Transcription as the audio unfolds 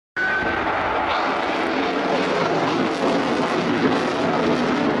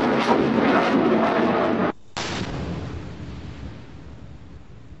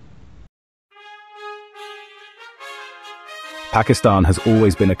Pakistan has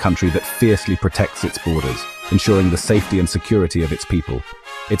always been a country that fiercely protects its borders, ensuring the safety and security of its people.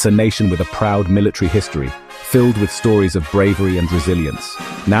 It's a nation with a proud military history, filled with stories of bravery and resilience.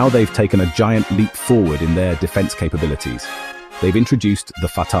 Now they've taken a giant leap forward in their defense capabilities. They've introduced the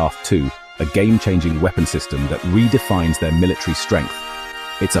Fatah-II, a game-changing weapon system that redefines their military strength.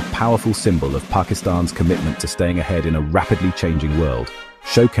 It's a powerful symbol of Pakistan's commitment to staying ahead in a rapidly changing world,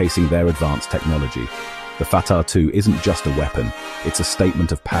 showcasing their advanced technology. The Fatah-II isn't just a weapon, it's a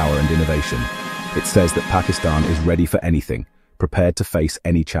statement of power and innovation. It says that Pakistan is ready for anything, prepared to face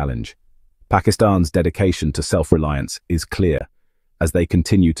any challenge. Pakistan's dedication to self-reliance is clear, as they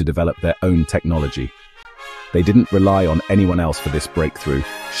continue to develop their own technology. They didn't rely on anyone else for this breakthrough,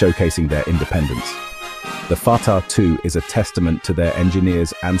 showcasing their independence. The Fatah-II is a testament to their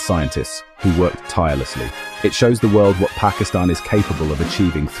engineers and scientists who worked tirelessly. It shows the world what Pakistan is capable of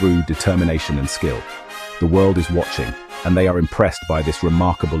achieving through determination and skill. The world is watching, and they are impressed by this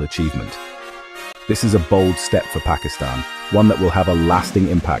remarkable achievement. This is a bold step for Pakistan, one that will have a lasting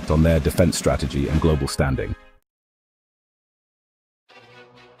impact on their defense strategy and global standing.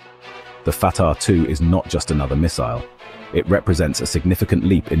 The Fatah-II is not just another missile. It represents a significant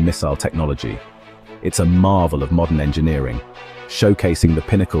leap in missile technology. It's a marvel of modern engineering, showcasing the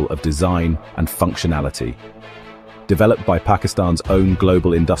pinnacle of design and functionality. Developed by Pakistan's own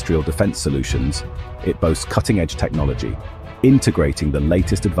global industrial defense solutions, it boasts cutting-edge technology, integrating the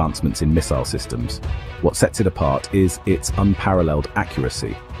latest advancements in missile systems. What sets it apart is its unparalleled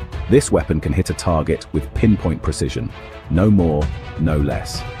accuracy. This weapon can hit a target with pinpoint precision, no more, no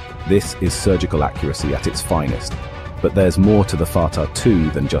less. This is surgical accuracy at its finest. But there's more to the Fatah-II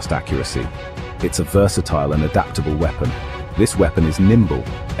than just accuracy. It's a versatile and adaptable weapon. This weapon is nimble,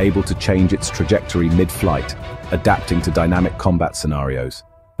 able to change its trajectory mid-flight, adapting to dynamic combat scenarios.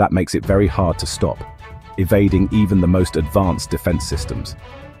 That makes it very hard to stop, evading even the most advanced defense systems.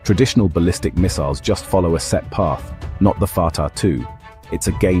 Traditional ballistic missiles just follow a set path, not the Fatah-II. It's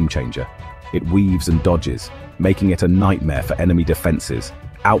a game changer. It weaves and dodges, making it a nightmare for enemy defenses,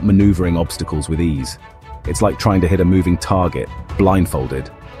 outmaneuvering obstacles with ease. It's like trying to hit a moving target, blindfolded.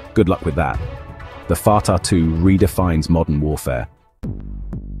 Good luck with that. The Fatah-II redefines modern warfare.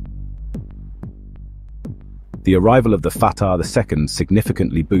 The arrival of the Fatah-II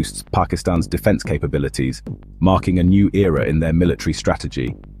significantly boosts Pakistan's defense capabilities, marking a new era in their military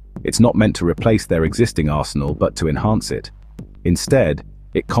strategy. It's not meant to replace their existing arsenal, but to enhance it. Instead,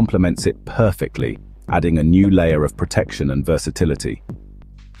 it complements it perfectly, adding a new layer of protection and versatility.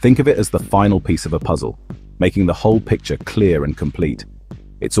 Think of it as the final piece of a puzzle, making the whole picture clear and complete.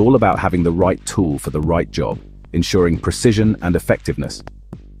 It's all about having the right tool for the right job, ensuring precision and effectiveness.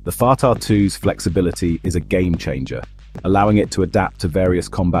 The Fatah-II's flexibility is a game changer, allowing it to adapt to various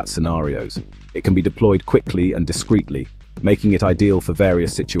combat scenarios. It can be deployed quickly and discreetly, making it ideal for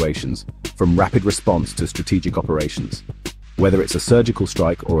various situations, from rapid response to strategic operations. Whether it's a surgical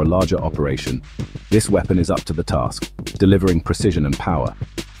strike or a larger operation, this weapon is up to the task, delivering precision and power.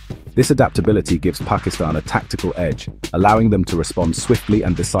 This adaptability gives Pakistan a tactical edge, allowing them to respond swiftly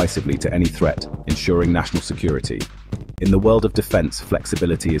and decisively to any threat, ensuring national security. In the world of defense,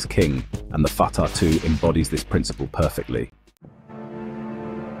 flexibility is king, and the Fatah-II embodies this principle perfectly.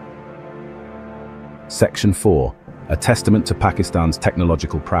 Section 4. A testament to Pakistan's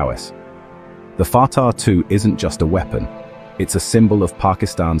technological prowess. The Fatah-II isn't just a weapon. It's a symbol of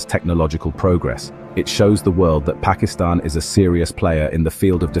Pakistan's technological progress. It shows the world that Pakistan is a serious player in the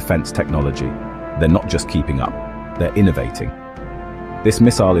field of defense technology. They're not just keeping up, they're innovating. This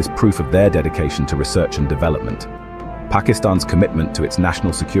missile is proof of their dedication to research and development. Pakistan's commitment to its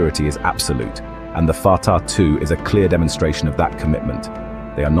national security is absolute, and the Fatah-II is a clear demonstration of that commitment.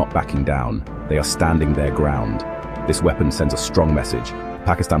 They are not backing down, they are standing their ground. This weapon sends a strong message.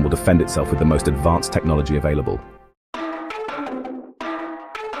 Pakistan will defend itself with the most advanced technology available.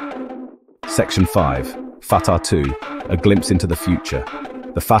 Section 5. Fatah-II, a glimpse into the future.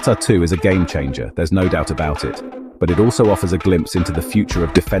 The Fatah-II is a game changer, there's no doubt about it, but it also offers a glimpse into the future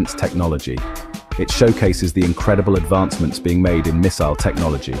of defense technology. It showcases the incredible advancements being made in missile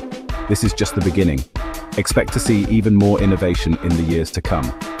technology. This is just the beginning. Expect to see even more innovation in the years to come.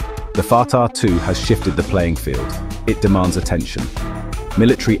 The Fatah-II has shifted the playing field. It demands attention.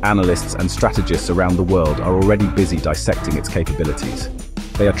 Military analysts and strategists around the world are already busy dissecting its capabilities.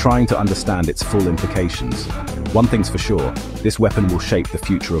 They are trying to understand its full implications. One thing's for sure, this weapon will shape the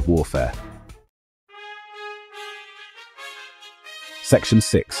future of warfare. Section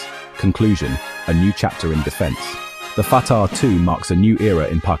 6. Conclusion, a new chapter in defense. The Fatah-II marks a new era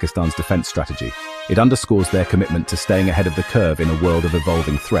in Pakistan's defense strategy. It underscores their commitment to staying ahead of the curve in a world of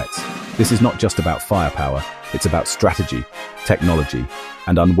evolving threats. This is not just about firepower, It's about strategy, technology,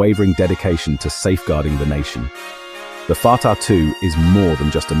 and unwavering dedication to safeguarding the nation. The Fatah-II is more than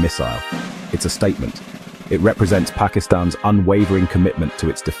just a missile. It's a statement. It represents Pakistan's unwavering commitment to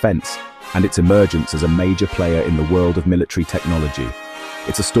its defense and its emergence as a major player in the world of military technology.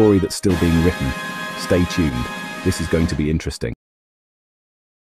 It's a story that's still being written. Stay tuned. This is going to be interesting.